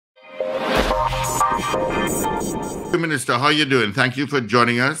Minister, how are you doing? Thank you for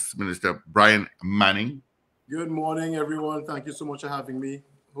joining us, Minister Brian Manning. Good morning, everyone. Thank you so much for having me.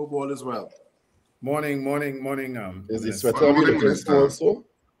 Hope all is well. Morning. Is the sweater of you looking small also?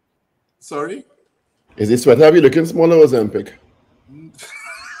 Sorry? Is the sweater of you looking smaller or Ozempic?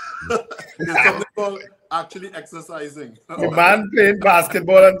 It's something called actually exercising. The man playing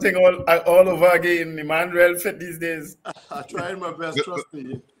basketball and thing all over again. The man real fit these days. I'm trying my best, trust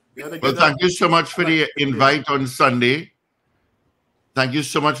me. Well, thank you so much for the invite on Sunday. Thank you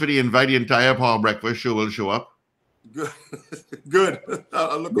so much for the invite. The entire Power Breakfast show will show up. Good. Good.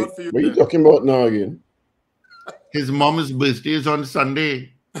 I'll look out for you. What are you talking about now again? His mom's birthday is on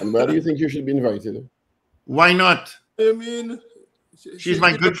Sunday. And why do you think you should be invited? Why not? I mean, she's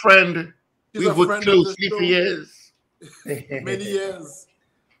my good friend. We've worked closely for years. Many years.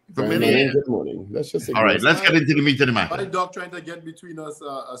 For many years. Good morning. Let's just all right, let's get into the meat of the matter. My dog trying to get between us,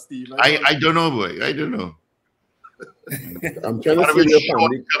 Steve. I don't know, boy. I don't know. I'm trying to save your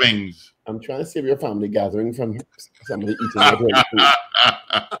family. I'm trying to save your family gathering from somebody eating your food.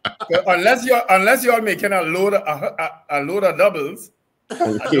 Unless you're making a load of doubles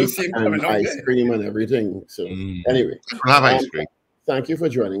and cake and ice cream and everything. So anyway, we'll have ice cream. Thank you for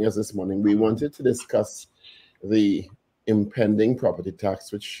joining us this morning. We wanted to discuss the impending property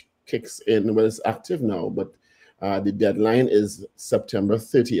tax, which kicks in. Well, it's active now, but the deadline is September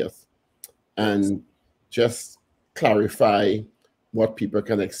 30th. And just clarify what people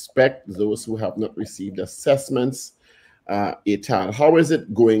can expect, those who have not received assessments. Etal, how is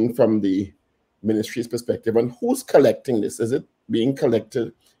it going from the ministry's perspective, and who's collecting this? Is it being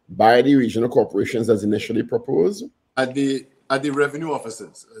collected by the regional corporations as initially proposed? At the revenue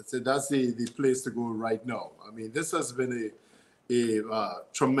offices. So that's the place to go right now. I mean, this has been a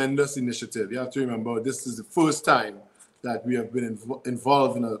tremendous initiative. You have to remember, this is the first time that we have been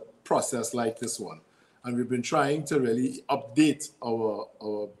involved in a process like this one. And we've been trying to really update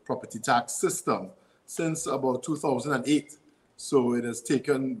our property tax system since about 2008. So it has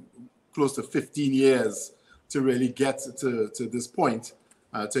taken close to 15 years to really get to this point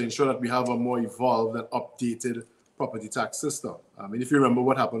to ensure that we have a more evolved and updated property tax system. I mean, if you remember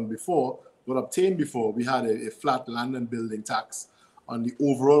what happened before, what obtained before, we had a flat land and building tax on the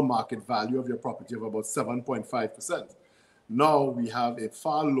overall market value of your property of about 7.5%. Now we have a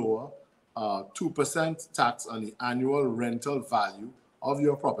far lower 2% tax on the annual rental value of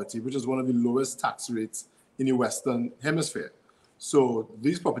your property, which is one of the lowest tax rates in the Western Hemisphere. So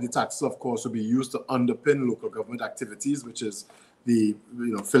these property taxes, of course, will be used to underpin local government activities, which is the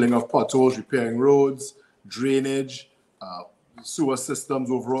filling of potholes, repairing roads, drainage, sewer systems,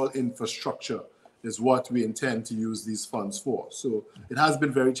 overall infrastructure is what we intend to use these funds for. So it has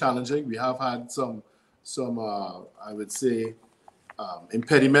been very challenging. We have had some I would say,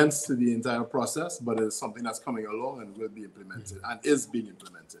 impediments to the entire process, but it's something that's coming along and will be implemented and is being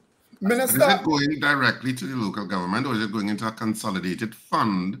implemented. Minister, is it going directly to the local government, or is it going into a consolidated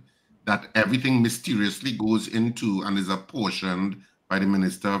fund that everything mysteriously goes into and is apportioned by the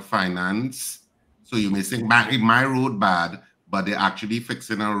Minister of Finance? So you may think, my road bad, but they're actually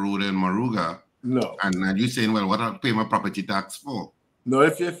fixing a road in Maruga. No. And you're saying, well, what are pay my property tax for? No,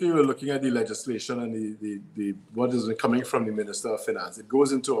 if you were looking at the legislation and the what is coming from the Minister of Finance, it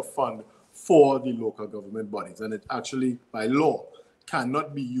goes into a fund for the local government bodies, and it actually, by law,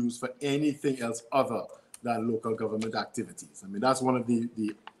 cannot be used for anything else other than local government activities. I mean, that's one of the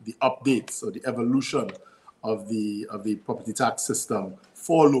updates or the evolution of the property tax system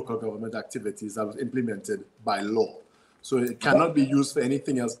for local government activities that was implemented by law. So it cannot be used for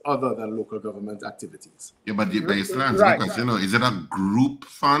anything else other than local government activities. Yeah, but the still answer the question, is it a group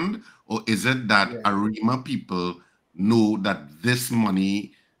fund, or is it that ARIMA people know that this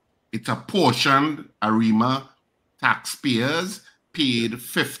money, it's apportioned, ARIMA taxpayers paid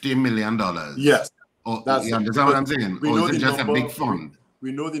 $50 million? Yes. Or, you understand what I'm saying? Or is it just a big fund?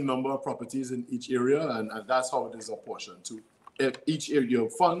 We know the number of properties in each area, and that's how it is apportioned to each area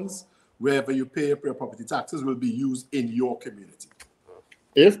of funds. Wherever you pay your property taxes will be used in your community.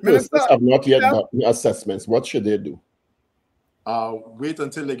 If persons have not yet gotten assessments, what should they do? Wait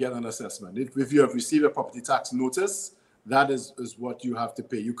until they get an assessment. If you have received a property tax notice, that is what you have to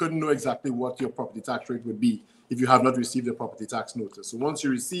pay. You couldn't know exactly what your property tax rate would be if you have not received a property tax notice. So once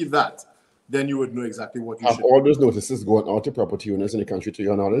you receive that, then you would know exactly what you should. Have all those notices going out to property owners in the country, to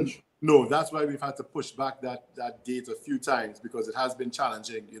your knowledge? No, that's why we've had to push back that date a few times, because it has been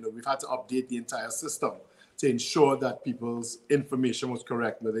challenging. We've had to update the entire system to ensure that people's information was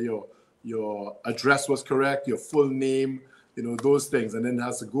correct, whether your address was correct, your full name, those things. And then it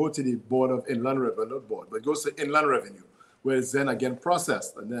has to go to the Board of Inland Revenue, not board, but it goes to Inland Revenue, where it's then again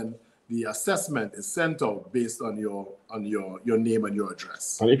processed. And then the assessment is sent out based on your name and your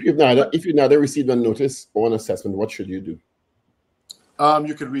address. And if you've neither received a notice or an assessment, what should you do?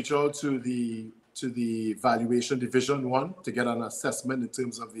 You could reach out to the valuation division one to get an assessment in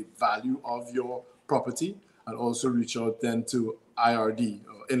terms of the value of your property, and also reach out then to IRD,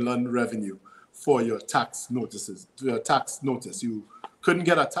 or Inland Revenue, for your tax notices. Your tax notice. You couldn't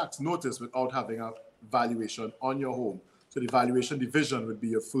get a tax notice without having a valuation on your home. So the valuation division would be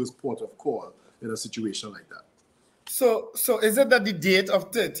your first port of call in a situation like that. So is it that the date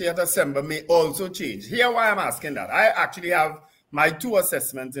of 30th December may also change? Here why I'm asking that. I actually have my 2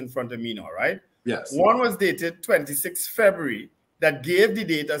 assessments in front of me now, right? Yes. One was dated 26 February that gave the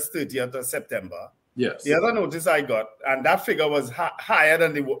date as 30th of September. Yes. The other notice I got, and that figure was higher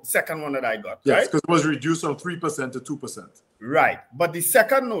than the second one that I got, yes, right? because it was reduced from 3% to 2%. Right. But the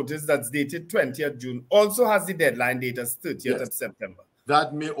second notice that's dated 20th June also has the deadline date as 30th of September.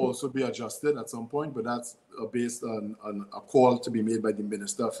 That may also be adjusted at some point, but that's based on a call to be made by the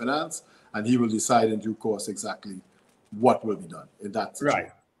Minister of Finance, and he will decide in due course exactly what will be done in that situation.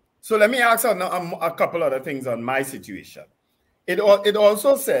 Right. So let me ask a couple other things on my situation. It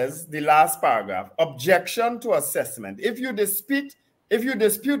also says, the last paragraph, objection to assessment. If you dispute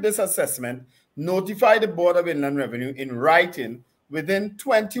this assessment, notify the Board of Inland Revenue in writing within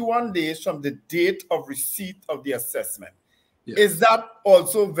 21 days from the date of receipt of the assessment. Yes. Is not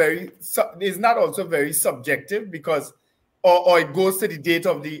also very subjective, because or it goes to the date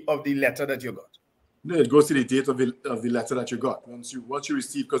of the letter that you got? No, it goes to the date of the letter that you got. Once you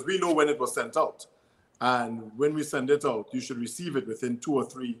receive, because we know when it was sent out. And when we send it out, you should receive it within 2 or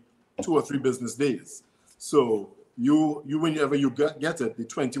 3 business days. So you whenever you get it, the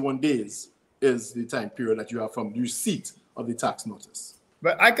 21 days is the time period that you have from the receipt of the tax notice.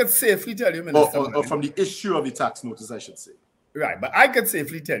 But I could safely tell you, Minister, or from the issue of the tax notice, I should say. Right, but I could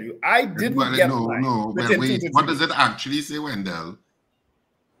safely tell you, I didn't get mine. No, wait, what does it actually say, Wendell?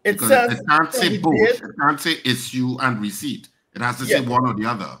 It says it can't say both. It can't say issue and receipt. It has to say one or the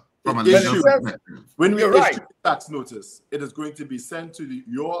other. From a legal perspective. When we issue the tax notice, it is going to be sent to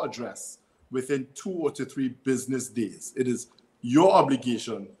your address within 2 to 3 business days. It is your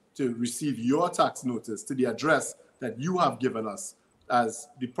obligation to receive your tax notice to the address that you have given us as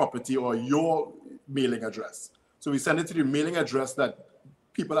the property or your mailing address. So we send it to the mailing address that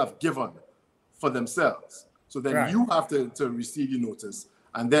people have given for themselves. So then you have to receive your notice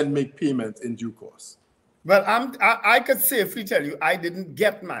and then make payment in due course. Well, I could safely tell you I didn't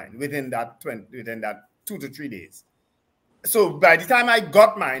get mine within that 2 to 3 days. So by the time I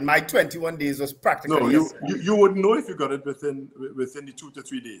got mine, my 21 days was practically. No, you wouldn't know if you got it within the 2 to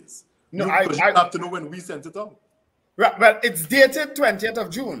 3 days. No, you have to know when we sent it out. Right, well, it's dated 20th of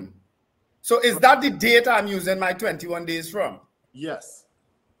June. So is that the date I'm using my 21 days from? Yes.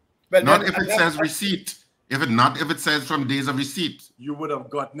 Well, not if it says receipt. If it says from days of receipt. You would have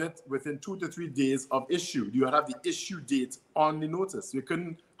gotten it within 2 to 3 days of issue. You would have the issue date on the notice. You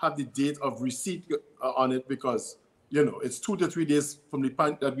couldn't have the date of receipt on it because, it's 2 to 3 days from the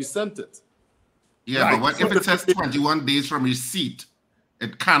point that we sent it. Yeah, right. But what if it says 21 days from receipt?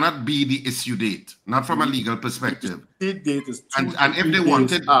 It cannot be the issue date, not from a legal perspective. The date is 2 and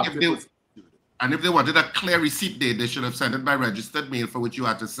if they wanted a clear receipt date, they should have sent it by registered mail for which you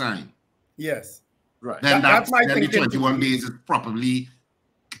had to sign. Yes. Right. Then that's my the 21 days is properly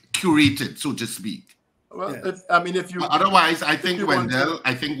curated, so to speak. Well, yes. if you otherwise, I think Wendell,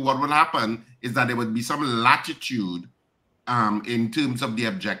 I think what will happen is that there would be some latitude in terms of the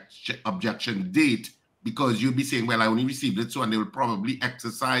objection date, because you'll be saying, well, I only received it, so, and they will probably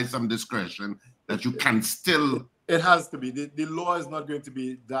exercise some discretion that you can still. It has to be. The law is not going to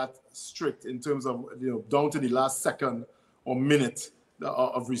be that strict in terms of down to the last second or minute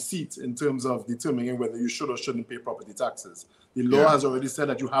of receipt in terms of determining whether you should or shouldn't pay property taxes. The law has already said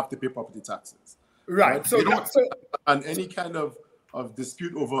that you have to pay property taxes. Right. And any kind of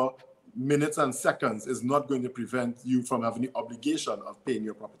dispute over minutes and seconds is not going to prevent you from having the obligation of paying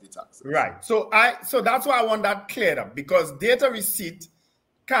your property taxes. Right. So that's why I want that cleared up, because date of receipt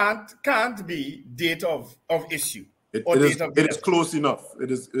can't be date of issue. It is close enough. It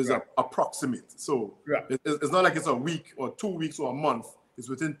is approximate. So it's not like it's a week or 2 weeks or a month. It's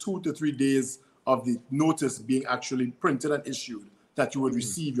within 2 to 3 days of the notice being actually printed and issued that you would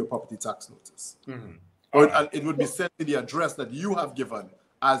receive your property tax notice. Or it would be sent to the address that you have given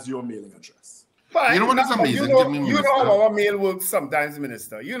as your mailing address. Fine. You know what is amazing? You know how our mail works sometimes,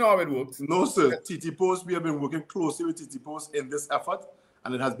 Minister. You know how it works. No, sir. TT Post, we have been working closely with TT Post in this effort,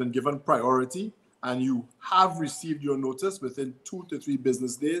 and it has been given priority. And you have received your notice within 2 to 3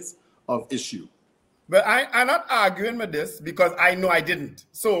 business days of issue. But I'm not arguing with this because I know I didn't.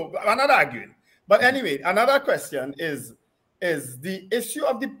 So I'm not arguing. But anyway, another question is the issue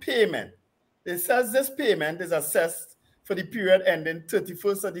of the payment. It says this payment is assessed for the period ending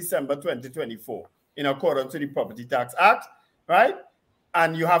 31st of December 2024 in accordance with the Property Tax Act, right?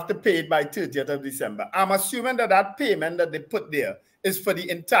 And you have to pay it by 30th of December. I'm assuming that that payment that they put there is for the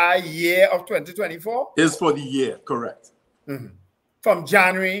entire year of 2024? Is for the year, correct. Mm-hmm. From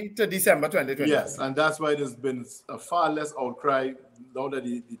January to December 2024. Yes, and that's why there's been a far less outcry now that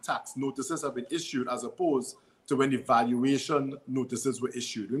the tax notices have been issued as opposed to when the valuation notices were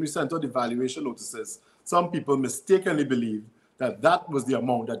issued. When we sent out the valuation notices, some people mistakenly believed that that was the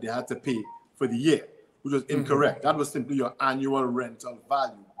amount that they had to pay for the year, which was incorrect. That was simply your annual rental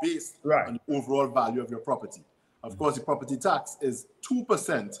value based on the overall value of your property. Of course, the property tax is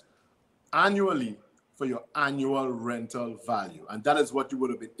 2% annually for your annual rental value. And that is what you would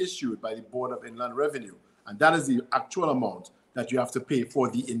have been issued by the Board of Inland Revenue. And that is the actual amount that you have to pay for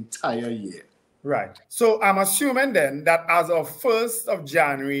the entire year. Right. So I'm assuming then that as of 1st of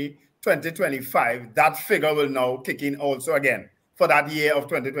January 2025, that figure will now kick in also again for that year of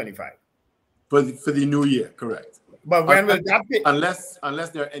 2025. For the new year, correct. But when will that be? Unless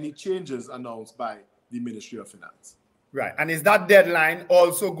there are any changes announced by the Ministry of Finance. Right. And is that deadline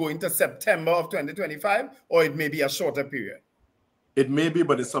also going to September of 2025, or it may be a shorter period? It may be,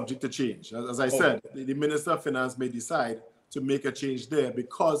 but it's subject to change. As I said, the Minister of Finance may decide to make a change there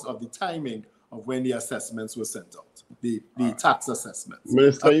because of the timing of when the assessments were sent out, the tax assessments.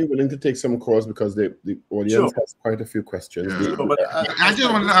 Minister, are you willing to take some calls because the audience has quite a few questions? Yeah. I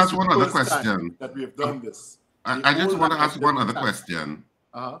just want to ask one other question. That we have done this. I just want to ask one other question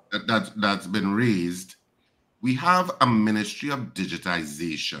that's been raised. We have a Ministry of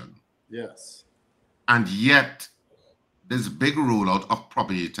Digitization. Yes. And yet, this big rollout of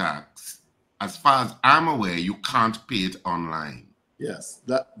property tax, as far as I'm aware, you can't pay it online. Yes.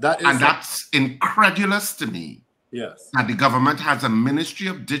 That is. And that's incredulous to me. Yes. That the government has a Ministry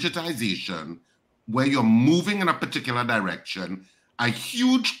of Digitization where you're moving in a particular direction, a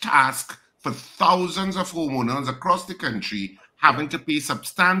huge task for thousands of homeowners across the country having to pay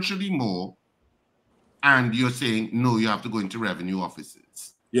substantially more, and you're saying, no, you have to go into revenue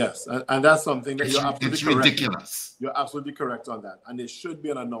offices. Yes, and that's something that you're absolutely it's correct. ridiculous. You're absolutely correct on that. And there should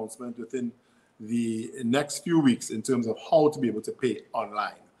be an announcement within the next few weeks in terms of how to be able to pay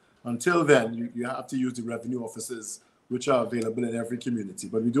online. Until then, you have to use the revenue offices, which are available in every community.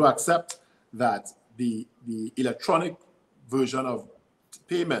 But we do accept that the electronic version of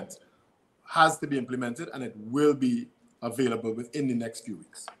payment has to be implemented, and it will be available within the next few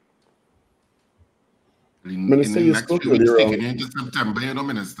weeks. Minister, you spoke earlier on. Into September, you know,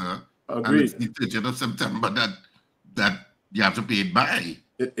 Minister. Agreed. And it's the 30th of September that you have to pay it by.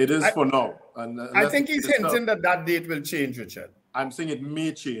 It is for now. And I think he's hinting that date will change, Richard. I'm saying it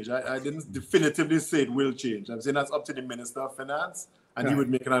may change. I didn't definitively say it will change. I'm saying that's up to the Minister of Finance, and he would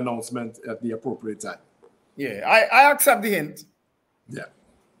make an announcement at the appropriate time. Yeah, I accept the hint. Yeah.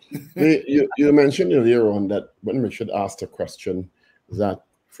 You mentioned earlier on that when Richard asked a question that,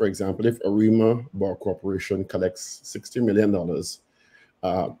 for example, if Arima Bar Corporation collects $60 million,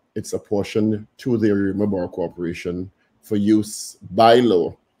 it's apportioned to the Arima Bar Corporation for use by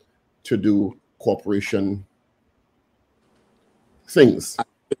law to do corporation things.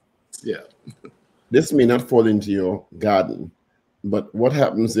 Yeah. This may not fall into your garden, but what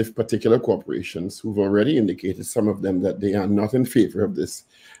happens if particular corporations who've already indicated, some of them, that they are not in favor of this,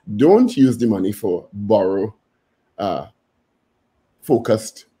 don't use the money for borrow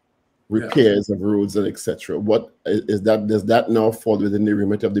focused repairs of roads and etc.? What is that? Does that now fall within the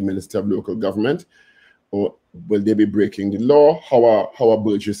remit of the Minister of Local Government, or will they be breaking the law? How are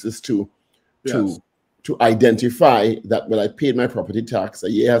burgesses to identify that, well, I paid my property tax, a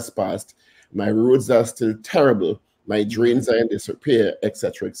year has passed, my roads are still terrible, my drains are in disrepair,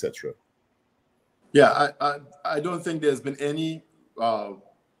 etc., etc.? Yeah, I don't think there's been any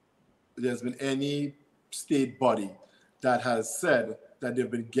state body that has said that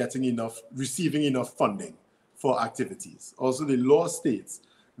they've been receiving enough funding for activities. Also, the law states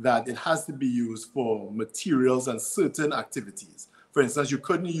that it has to be used for materials and certain activities. For instance, you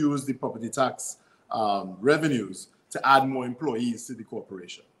couldn't use the property tax revenues to add more employees to the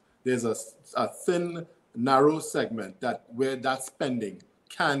corporation. There's a thin, narrow segment where that spending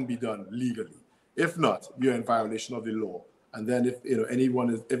can be done legally. If not, you're in violation of the law. And then if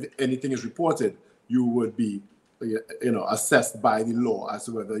anything is reported, you would be assessed by the law as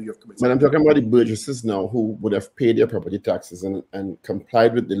to whether you have committed. But I'm talking about the burgesses now who would have paid their property taxes and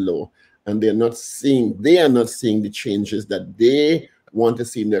complied with the law, and they are not seeing the changes that they want to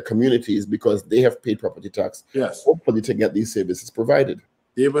see in their communities because they have paid property tax. Yes. Hopefully to get these services provided.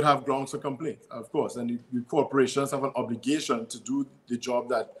 They would have grounds for complaint, of course, and the corporations have an obligation to do the job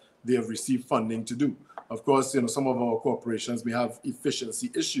that they have received funding to do. Of course, some of our corporations may have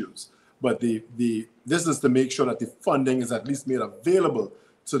efficiency issues, but this is to make sure that the funding is at least made available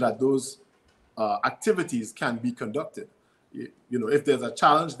so that those activities can be conducted. If there's a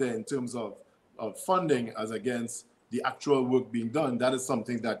challenge there in terms of funding as against the actual work being done, that is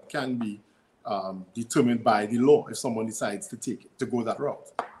something that can be determined by the law if someone decides to go that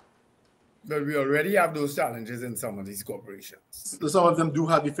route. But we already have those challenges in some of these corporations. Some of them do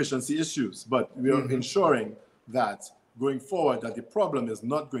have efficiency issues, but we are ensuring that going forward that the problem is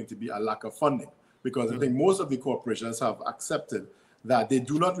not going to be a lack of funding, because I think most of the corporations have accepted that they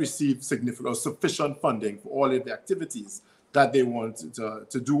do not receive significant or sufficient funding for all of the activities that they want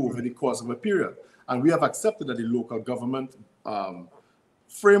to do over the course of a period. And we have accepted that the local government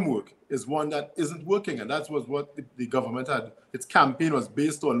framework is one that isn't working, and that was what the government had. Its campaign was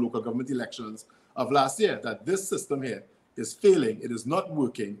based on local government elections of last year, that this system here is failing, it is not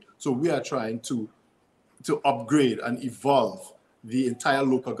working, so we are trying to upgrade and evolve the entire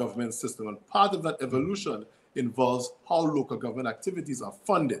local government system. And part of that evolution involves how local government activities are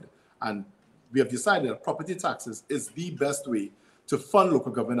funded, and we have decided that property taxes is the best way to fund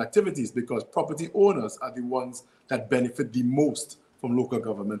local government activities, because property owners are the ones that benefit the most from local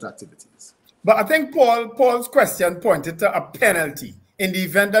government activities. But I think Paul's question pointed to a penalty in the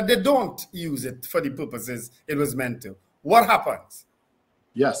event that they don't use it for the purposes it was meant to. What happens?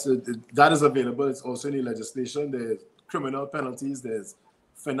 Yes, that is available. It's also in the legislation. There's criminal penalties, there's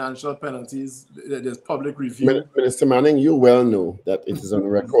financial penalties, there's public review. Minister Manning, you well know that it is on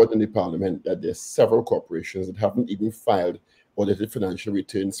record in the Parliament that there's several corporations that haven't even filed audited financial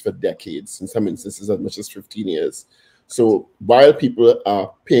returns for decades, in some instances as much as 15 years. So while people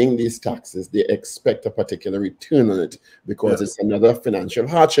are paying these taxes, they expect a particular return on it because it's another financial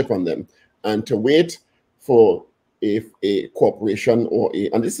hardship on them. And to wait for a corporation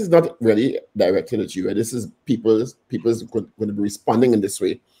and this is not really directed at you, this is people's going to be responding in this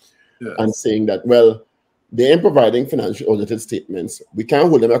way and saying that, well, they ain't providing financial audited statements. We can't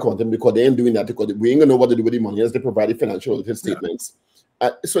hold them accountable because they ain't doing that, because we ain't gonna know what to do with the money as they provide the financial audited statements.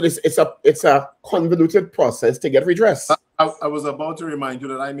 So it's a convoluted process to get redress. I was about to remind you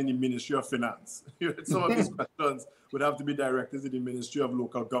that I'm in the Ministry of Finance. Some of these questions would have to be directed to the Ministry of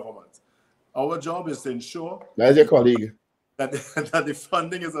Local Government. Our job is to ensure That's your colleague. that the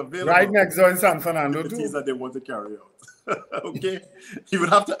funding is available. Right next door in San Fernando too. That they want to carry out. Okay, you would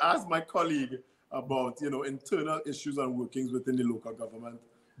have to ask my colleague about internal issues and workings within the local government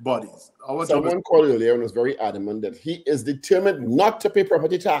bodies. Someone called earlier and was very adamant that he is determined not to pay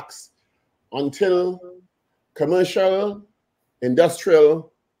property tax until commercial,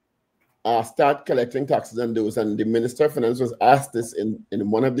 industrial start collecting taxes on those. And the Minister of Finance was asked this in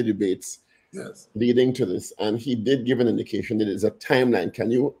one of the debates leading to this. And he did give an indication that there's a timeline. Can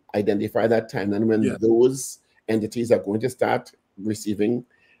you identify that timeline when those entities are going to start receiving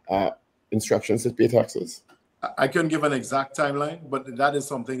instructions to pay taxes? I couldn't give an exact timeline, but that is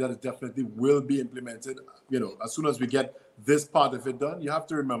something that definitely will be implemented. As soon as we get this part of it done. You have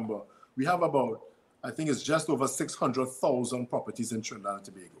to remember, we have about, I think it's just over 600,000 properties in Trinidad and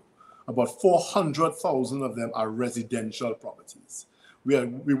Tobago. About 400,000 of them are residential properties.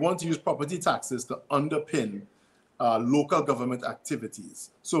 We want to use property taxes to underpin local government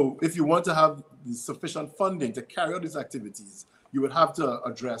activities. So if you want to have the sufficient funding to carry out these activities, you would have to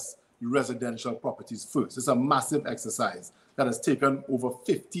address residential properties first. It's a massive exercise that has taken over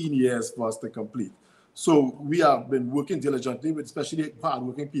 15 years for us to complete. So we have been working diligently with especially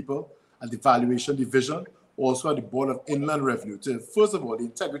hardworking people at the Valuation Division, also at the Board of Inland Revenue. First of all, the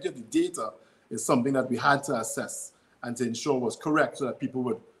integrity of the data is something that we had to assess and to ensure was correct so that people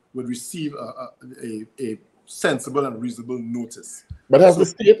would receive a sensible and reasonable notice. But has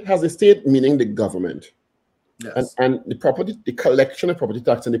the state, meaning the government, yes, and the collection of property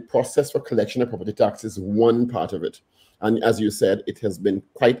tax and the process for collection of property tax is one part of it. And as you said, it has been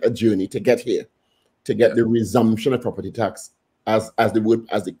quite a journey to get here, to get the resumption of property tax as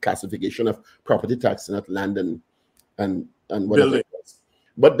the classification of property tax in that land and whatever it was.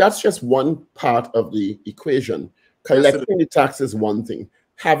 But that's just one part of the equation. Collecting the tax is one thing.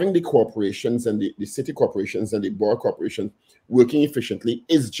 Having the corporations and the city corporations and the borough corporation working efficiently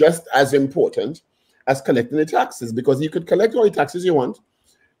is just as important as collecting the taxes, because you could collect all the taxes you want,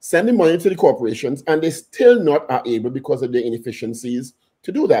 send the money to the corporations, and they still not are able, because of their inefficiencies,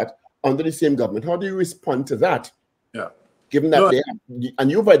 to do that under the same government. How do you respond to that? Yeah. given that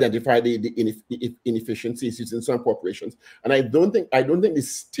and you've identified the inefficiencies in some corporations, and I don't think the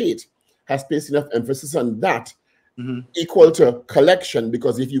state has placed enough emphasis on that equal to collection,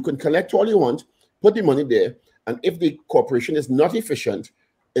 because if you can collect all you want, put the money there, and if the corporation is not efficient,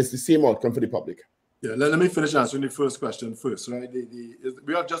 it's the same outcome for the public. Yeah, let me finish answering the first question first, right?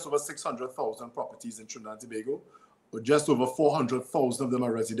 We have just over 600,000 properties in Trinidad and Tobago, but just over 400,000 of them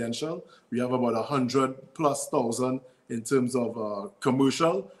are residential. We have about 100,000+ in terms of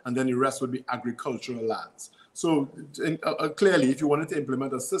commercial, and then the rest would be agricultural lands. So clearly, if you wanted to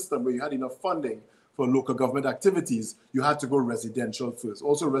implement a system where you had enough funding for local government activities, you had to go residential first.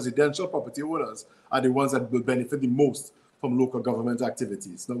 Also, residential property owners are the ones that will benefit the most from local government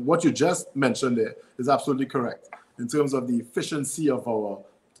activities. Now, what you just mentioned there is absolutely correct in terms of the efficiency of our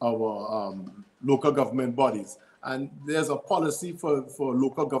local government bodies. And there's a policy for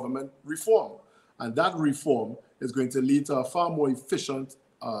local government reform. And that reform is going to lead to a far more efficient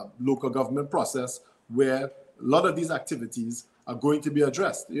local government process where a lot of these activities are going to be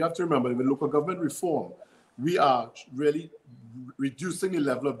addressed. You have to remember, with local government reform, we are really reducing the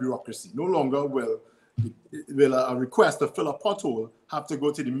level of bureaucracy. No longer will a request to fill a pothole have to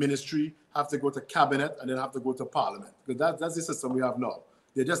go to the ministry, have to go to cabinet, and then have to go to parliament. Because that's the system we have now.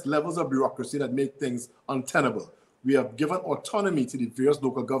 They're just levels of bureaucracy that make things untenable. We have given autonomy to the various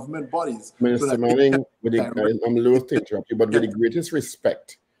local government bodies. Minister Manning, I'm loath to interrupt you, but with the greatest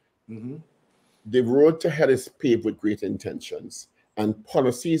respect, the road to hell is paved with great intentions, and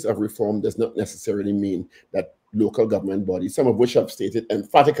policies of reform does not necessarily mean that local government bodies, some of which have stated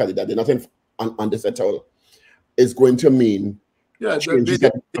emphatically that they're not on this at all, is going to mean changes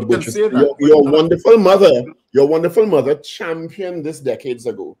that your wonderful mother championed this decades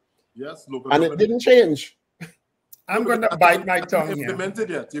ago. Yes, local and it didn't change. I'm going to bite my tongue here. Implemented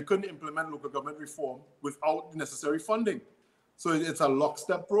yet. You couldn't implement local government reform without the necessary funding. So it's a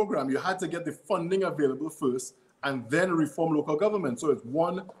lockstep program. You had to get the funding available first and then reform local government. So if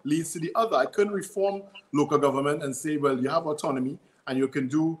one leads to the other, I couldn't reform local government and say, well, you have autonomy and you can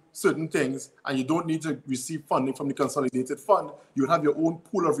do certain things and you don't need to receive funding from the consolidated fund. You would have your own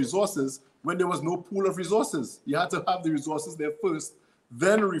pool of resources when there was no pool of resources. You had to have the resources there first,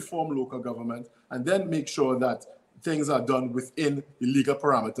 then reform local government, and then make sure that things are done within the legal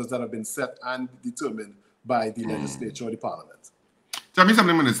parameters that have been set and determined by the legislature or the parliament. Tell me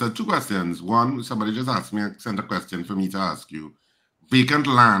something, Minister. Two questions. One, somebody just asked me, sent a question for me to ask you. Vacant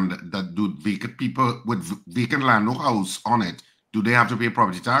land, that do vacant people with vacant land, no house on it, do they have to pay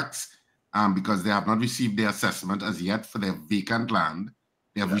property tax? Because they have not received their assessment as yet for their vacant land.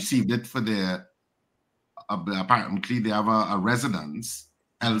 They have received it for their, apparently they have a residence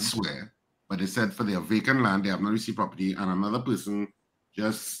elsewhere, but they said for their vacant land, they have not received property. And another person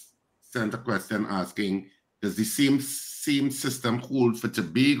just sent a question asking, does the same system hold for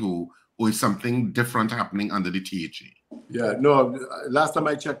Tobago, or is something different happening under the THA? Yeah, no, last time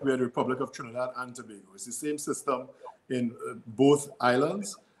I checked, we had the Republic of Trinidad and Tobago. It's the same system in both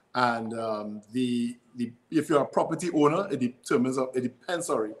islands. And if you're a property owner, it depends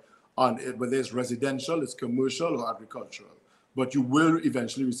on whether it's residential, it's commercial, or agricultural. But you will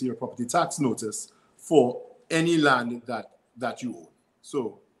eventually receive a property tax notice for any land that you own.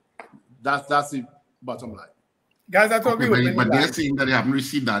 So that's the bottom line. Guys, I thought but they're saying that they haven't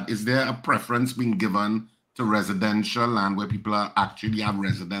received that. Is there a preference being given to residential land where people actually have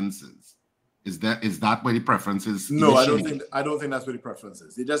residences? Is that where the preference is? No, I don't think that's where the preference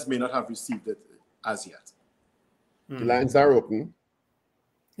is. They just may not have received it as yet. The lines are open.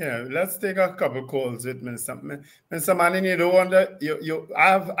 Yeah, let's take a couple calls with Mr. Manning. You don't want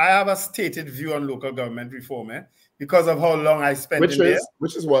I have a stated view on local government reform, because of how long I spent there.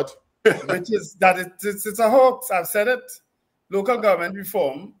 Which is what? Which is that it's a hoax. I've said it. Local government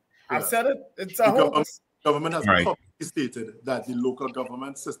reform. I've said it. It's a hoax. Government has publicly stated that the local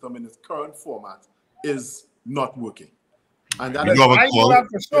government system in its current format is not working. And that is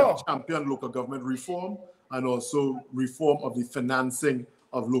champion local government reform and also reform of the financing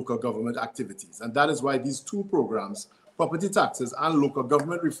of local government activities. And that is why these two programs, property taxes and local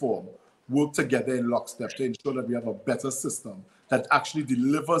government reform, work together in lockstep to ensure that we have a better system that actually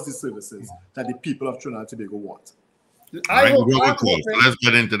delivers the services that the people of Trinidad and Tobago want. Let's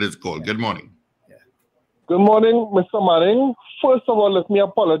get into this call. Good morning. Good morning, Mr. Manning. First of all, let me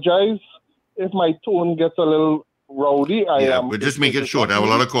apologize if my tone gets a little rowdy. But just make it short. I have a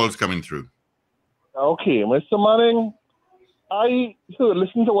lot of calls coming through. Okay, Mr. Manning, I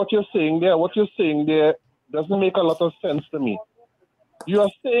listen to what you're saying there. What you're saying there doesn't make a lot of sense to me. You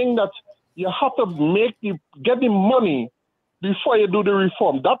are saying that you have to get the money before you do the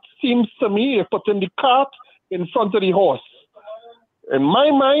reform. That seems to me you're putting the cart in front of the horse. In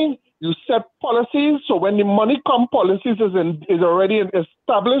my mind, you set policies, so when the money comes, policies is already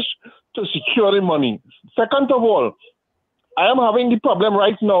established to secure the money. Second of all, I am having the problem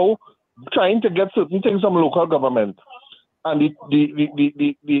right now trying to get certain things from local government. And they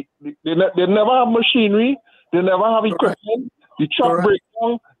never have machinery, they never have equipment, the truck breaks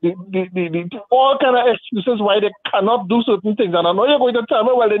down, all kind of excuses why they cannot do certain things. And I know you're going to tell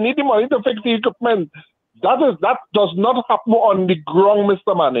me, well, they need the money to fix the equipment. That does not happen on the ground,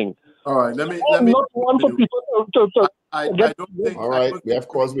 Mr. Manning. All right, let me not one for people to I don't think. All right, we have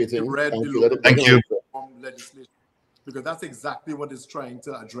calls waiting. Thank you. Legislation, because that's exactly what it's trying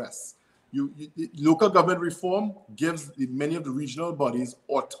to address. Local government reform gives many of the regional bodies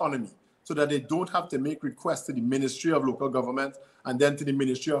autonomy so that they don't have to make requests to the Ministry of Local Government and then to the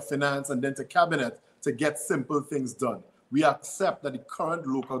Ministry of Finance and then to Cabinet to get simple things done. We accept that the current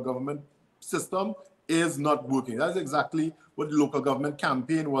local government system is not working. That's exactly what the local government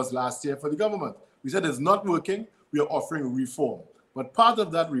campaign was last year for the government. We said it's not working, we are offering reform. But part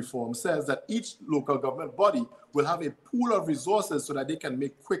of that reform says that each local government body will have a pool of resources so that they can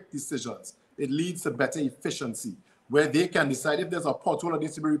make quick decisions. It leads to better efficiency, where they can decide if there's a pothole that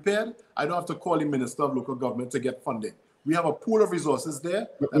needs to be repaired, I don't have to call the Minister of Local Government to get funding. We have a pool of resources there.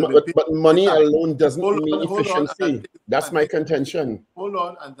 But money alone doesn't mean efficiency. That's my contention. Hold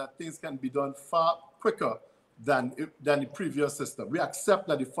on, and that things can be done far quicker than the previous system. We accept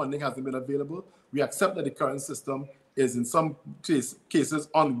that the funding hasn't been available. We accept that the current system is in some cases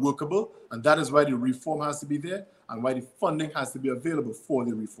unworkable, and that is why the reform has to be there and why the funding has to be available for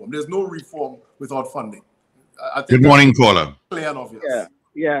the reform. There's no reform without funding. I think Good morning, caller. Clear and obvious.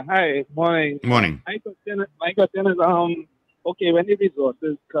 Yeah. Hi, morning. Morning. My question is, okay, when the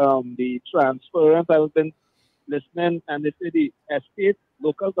resources come, the transference, I've been listening, and they say the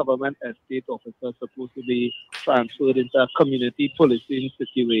local government estate officers supposed to be transferred into a community policing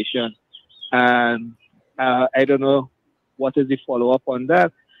situation, and I don't know what is the follow-up on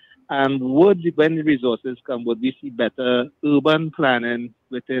that. And when the resources come, would we see better urban planning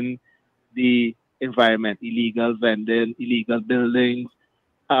within the environment, illegal vending, illegal buildings,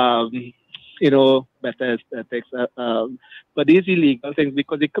 better aesthetics, but these illegal things,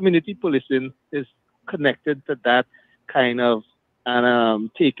 because the community policing is connected to that kind of,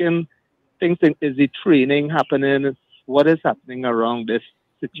 and taking things, is the training happening? What is happening around this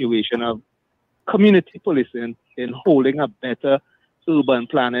situation of community policing in holding a better urban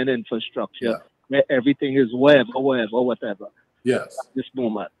planning infrastructure where everything is whatever. Yes. At this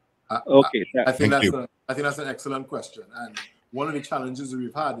moment. Okay. I think that's an excellent question. And one of the challenges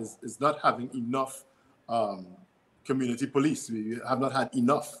we've had is not having enough community police. We have not had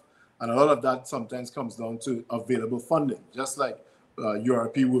enough. And a lot of that sometimes comes down to available funding, just like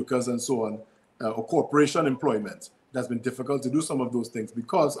URP workers and so on, or corporation employment. That's been difficult to do some of those things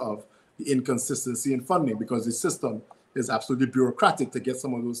because of the inconsistency in funding, because the system is absolutely bureaucratic to get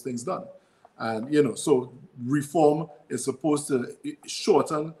some of those things done. And, so reform is supposed to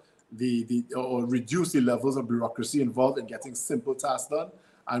shorten or reduce the levels of bureaucracy involved in getting simple tasks done.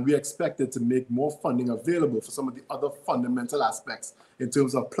 And we expect it to make more funding available for some of the other fundamental aspects in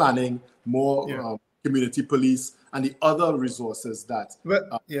terms of planning, more community police, and the other resources that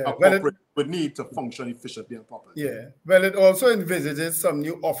a corporate would need to function efficiently and properly. Yeah, well, it also envisages some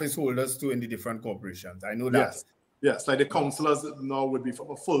new office holders too in the different corporations. I know that. Yes, like the councillors now would be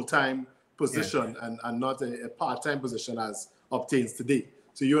from a full-time position and not a part-time position as obtains today.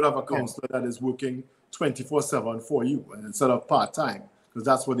 So you would have a councillor that is working 24/7 for you instead of part-time, because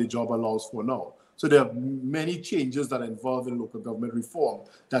that's what the job allows for now. So there are many changes that are involved in local government reform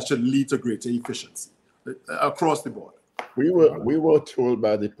that should lead to greater efficiency across the board. We were told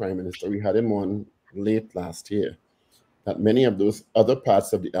by the Prime Minister, we had him on late last year, that many of those other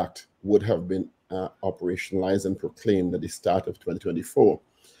parts of the Act would have been operationalized and proclaimed at the start of 2024.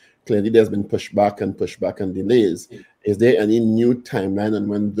 Clearly, there's been pushback and delays. Is there any new timeline on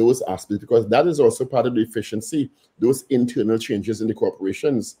when those aspects, because that is also part of the efficiency, those internal changes in the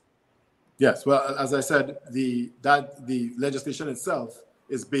corporations? Yes, well, as I said, the legislation itself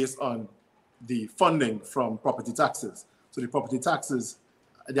is based on the funding from property taxes. So the property taxes,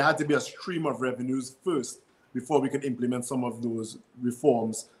 there had to be a stream of revenues first before we could implement some of those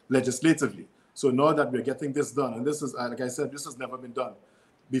reforms legislatively. So now that we're getting this done, and this is, like I said, this has never been done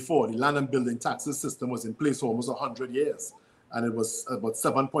before. The land and building taxes system was in place for almost 100 years, and it was about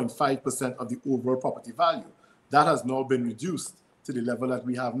 7.5% of the overall property value. That has now been reduced to the level that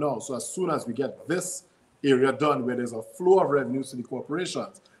we have now. So as soon as we get this area done, where there's a flow of revenues to the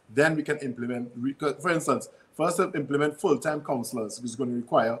corporations, then we can implement, for instance, for us to implement full-time councillors, which is going to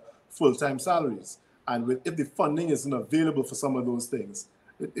require full-time salaries. And if the funding isn't available for some of those things,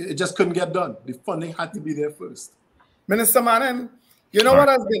 it just couldn't get done. The funding had to be there first. Minister Manning, you know what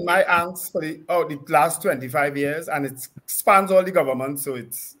has been my angst for the last 25 years, and it spans all the governments, so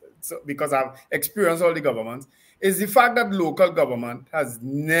it's because I've experienced all the governments, is the fact that local government has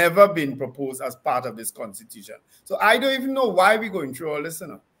never been proposed as part of this constitution. So I don't even know why we're going through all this,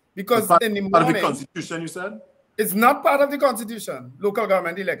 because in the morning, part of the constitution, you said? It's not part of the constitution. Local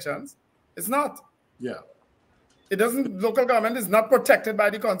government elections, it's not. Yeah. It doesn't. Local government is not protected by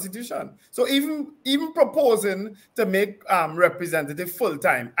the constitution. So even proposing to make representative full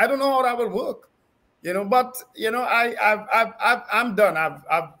time, I don't know how that will work. But I'm done.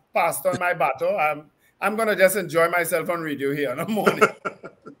 I've passed on my battle. I'm gonna just enjoy myself on radio here in the morning.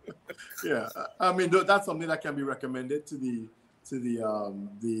 Yeah, I mean that's something that can be recommended to the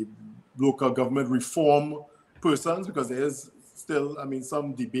local government reform persons, because there is still,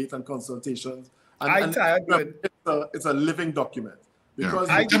 some debate and consultations. And it's a living document. Because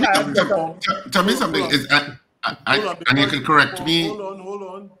tell me something. And you can correct me. Hold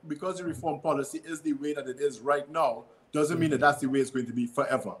on. Because the reform policy is the way that it is right now, doesn't mean that that's the way it's going to be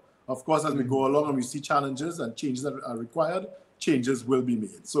forever. Of course, as we go along and we see challenges and changes that are required, changes will be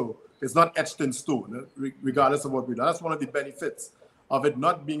made. So it's not etched in stone, regardless of what we do. That's one of the benefits of it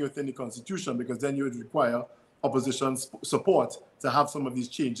not being within the constitution, because then you would require opposition support to have some of these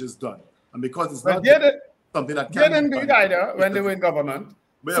changes done. And because it's not something that they didn't do it either when they were in government.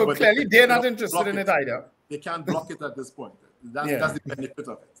 So clearly they're not interested in it either. They can't block it at this point. That's the benefit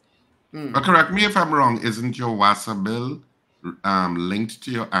of it. But correct me if I'm wrong, isn't your WASA bill linked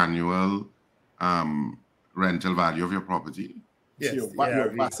to your annual rental value of your property? Yes. Your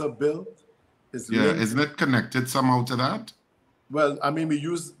WASA bill is linked. Isn't it connected somehow to that? Well, we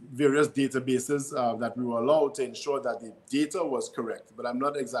use various databases that we were allowed to ensure that the data was correct, but I'm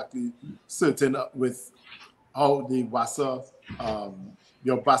not exactly certain with how the WASA,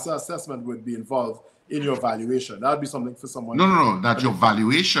 your WASA assessment would be involved in your valuation. That would be something for someone. No, that your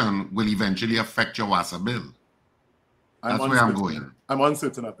valuation will eventually affect your WASA bill. That's where I'm going. I'm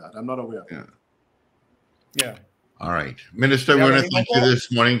uncertain of that. I'm not aware of that. Yeah. All right. Minister, we want to thank you this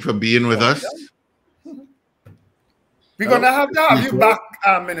morning for being with us. We're going to have you back,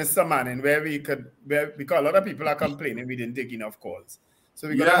 Minister Manning, because a lot of people are complaining we didn't take enough calls. So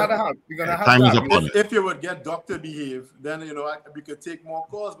we're going to have if you would get Dr. Behave, then, we could take more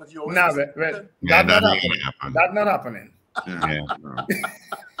calls, but you always... That's not happening. Yeah.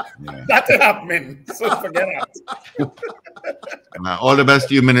 That's happening. So forget that. All the best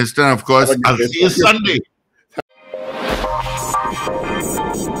to you, Minister. Of course, I'll see you Sunday.